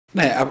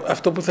Ναι,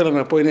 αυτό που θέλω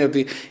να πω είναι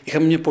ότι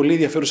είχαμε μια πολύ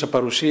ενδιαφέρουσα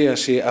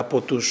παρουσίαση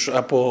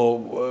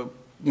από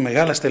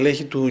μεγάλα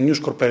στελέχη του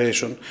News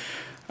Corporation,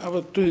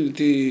 από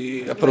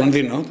το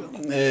Λονδίνο,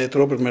 του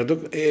Ρόμπερτ Μέρντοκ,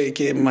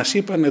 και μας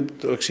είπαν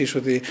το εξής,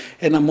 ότι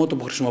ένα μότο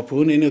που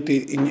χρησιμοποιούν είναι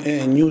ότι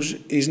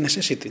news is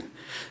necessity.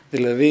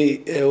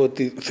 Δηλαδή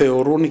ότι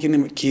θεωρούν, και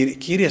είναι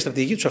κύρια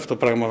στρατηγική τους αυτό το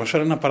πράγμα. Μας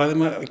φέρω ένα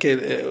παράδειγμα, και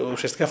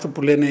ουσιαστικά αυτό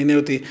που λένε είναι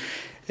ότι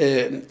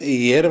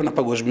η έρευνα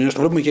παγκοσμίως, το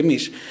βλέπουμε και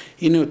εμείς,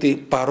 είναι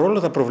ότι παρόλα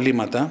τα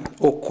προβλήματα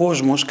ο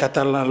κόσμος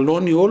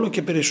καταναλώνει όλο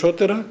και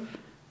περισσότερα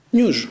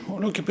news,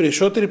 όλο και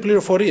περισσότερη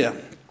πληροφορία.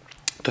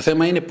 Το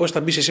θέμα είναι πώς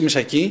θα μπεις εσύ μέσα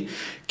εκεί,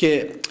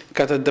 και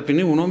κατά την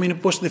ταπεινή μου γνώμη είναι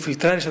πώς θα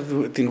φιλτράρεις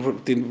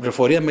την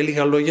πληροφορία, με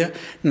λίγα λόγια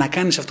να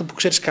κάνεις αυτό που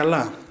ξέρεις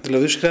καλά.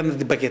 Δηλαδή ουσιαστικά να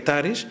την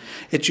πακετάρεις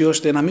έτσι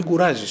ώστε να μην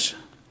κουράζεις.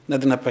 Να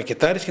την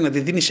απακετάρεις και να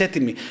την δίνεις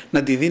έτοιμη,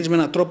 να την δίνεις με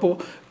έναν τρόπο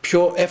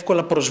πιο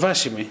εύκολα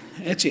προσβάσιμη.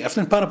 Έτσι, αυτό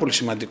είναι πάρα πολύ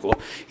σημαντικό.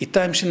 Η Times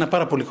είναι ένα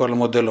πάρα πολύ καλό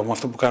μοντέλο με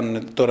αυτό που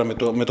κάνουν τώρα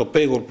με το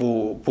paywall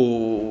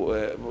που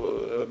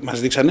μας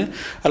δείξανε,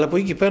 αλλά από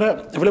εκεί και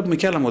πέρα βλέπουμε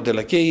και άλλα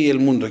μοντέλα, και η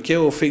El Mundo και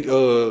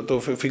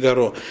το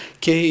Figaro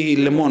και η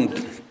Le Monde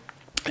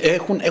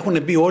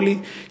έχουν μπει όλοι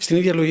στην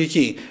ίδια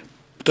λογική.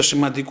 Το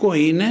σημαντικό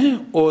είναι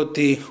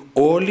ότι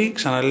όλοι,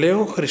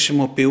 ξαναλέω,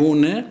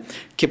 χρησιμοποιούν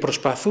και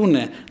προσπαθούν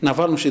να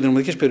βάλουν στις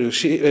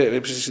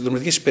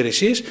συνδρομητικές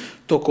υπηρεσίες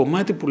το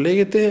κομμάτι που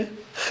λέγεται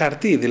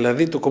χαρτί,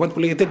 δηλαδή το κομμάτι που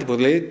λέγεται έντυπο,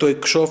 δηλαδή το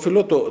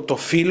εξώφυλλο, το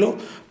φύλλο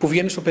που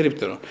βγαίνει στο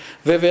περίπτερο.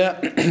 Βέβαια,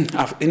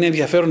 είναι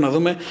ενδιαφέρον να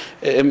δούμε,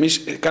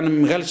 εμείς κάναμε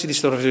μεγάλη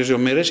συζήτηση τώρα αυτές τις 2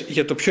 μέρες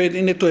για το ποιο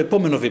είναι το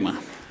επόμενο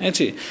βήμα.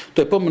 Έτσι.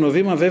 Το επόμενο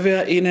βήμα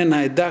βέβαια είναι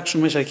να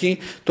εντάξουμε μέσα εκεί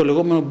το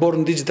λεγόμενο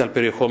born digital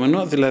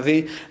περιεχόμενο,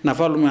 δηλαδή να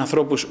βάλουμε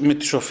ανθρώπους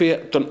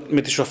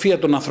με τη σοφία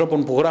των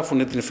ανθρώπων που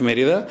γράφουν την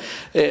εφημερίδα,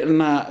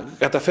 να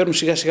καταφέρουν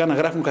σιγά σιγά να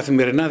γράφουν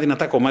καθημερινά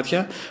δυνατά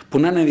κομμάτια που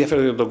να είναι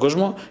ενδιαφέροντα για τον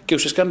κόσμο, και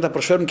ουσιαστικά να τα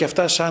προσφέρουν και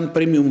αυτά σαν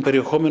premium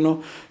περιεχόμενο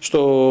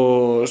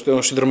στο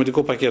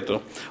συνδρομητικό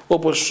πακέτο.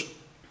 Όπως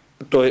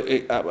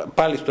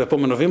πάλι το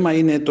επόμενο βήμα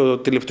είναι το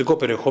τηλεοπτικό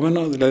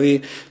περιεχόμενο, δηλαδή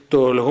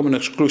το λεγόμενο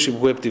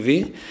exclusive web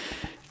TV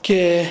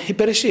και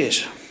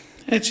υπηρεσίες.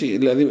 Έτσι,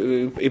 δηλαδή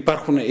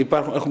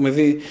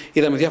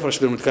είδαμε διάφορα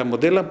συνδρομητικά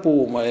μοντέλα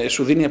που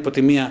σου δίνει από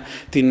τη μία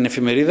την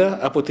εφημερίδα,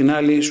 από την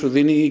άλλη σου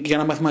δίνει και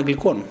ένα μάθημα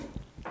αγγλικών.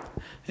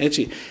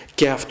 Έτσι.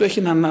 Και αυτό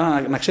έχει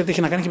να ξέρετε,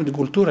 έχει να κάνει και με την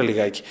κουλτούρα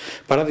λιγάκι.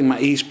 Παράδειγμα,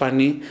 οι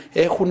Ισπανοί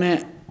έχουν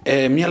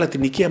μια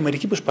Λατινική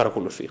Αμερική που τους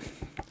παρακολουθεί.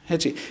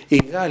 Έτσι.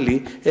 Οι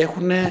Γάλλοι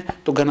έχουν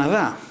τον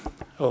Καναδά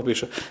από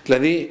πίσω.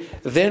 Δηλαδή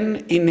δεν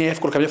είναι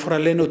εύκολο, καμιά φορά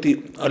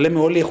λέμε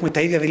όλοι έχουμε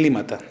τα ίδια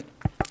διλήμματα.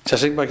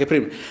 Σας είπα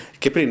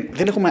και πριν.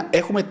 Δεν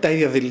έχουμε τα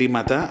ίδια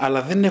διλήμματα,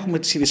 αλλά δεν έχουμε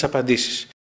τις ίδιες απαντήσεις.